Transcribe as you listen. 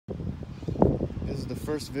the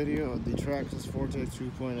first video of the Traxxas Forte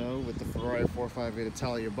 2.0 with the Ferrari 458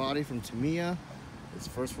 Italia body from Tamiya. Its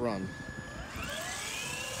first run.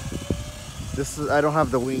 This is, I don't have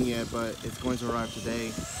the wing yet, but it's going to arrive today.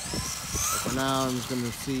 But for now, I'm just going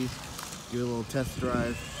to do a little test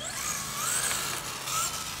drive.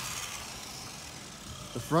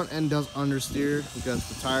 The front end does understeer because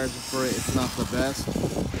the tires for it, it's not the best.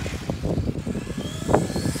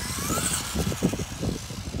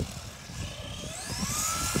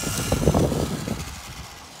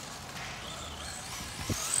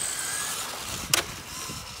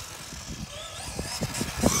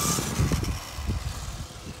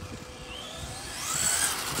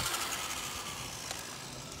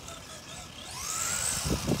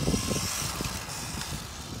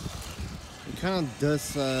 It kind of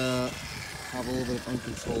does have a little bit of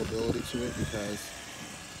uncontrollability to it because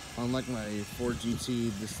unlike my Ford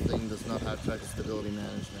GT, this thing does not have traction stability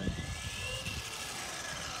management.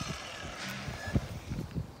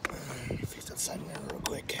 Let me fix that side mirror real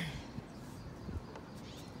quick.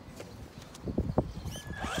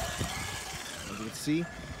 As you can see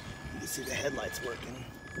the headlights working.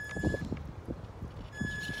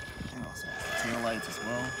 And also tail lights as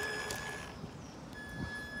well.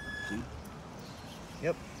 See?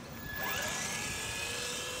 Yep.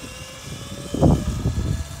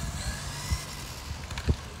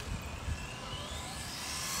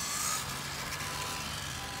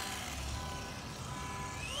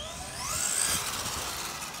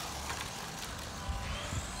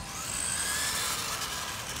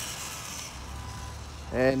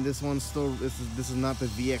 And this one's still, this is not the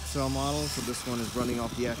VXL model, so this one is running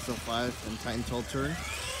off the XL5 and Titan 12 turn.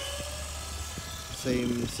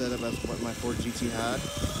 Same setup as what my Ford GT had.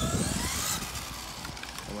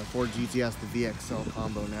 Well, my Ford GT has the VXL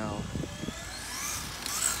combo now.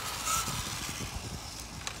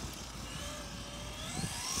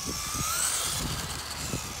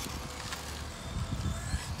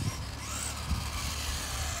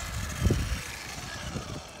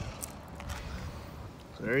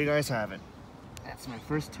 So there you guys have it. That's my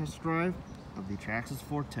first test drive of the Traxxas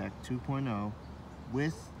Forte 2.0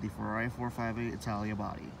 with the Ferrari 458 Italia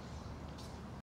body.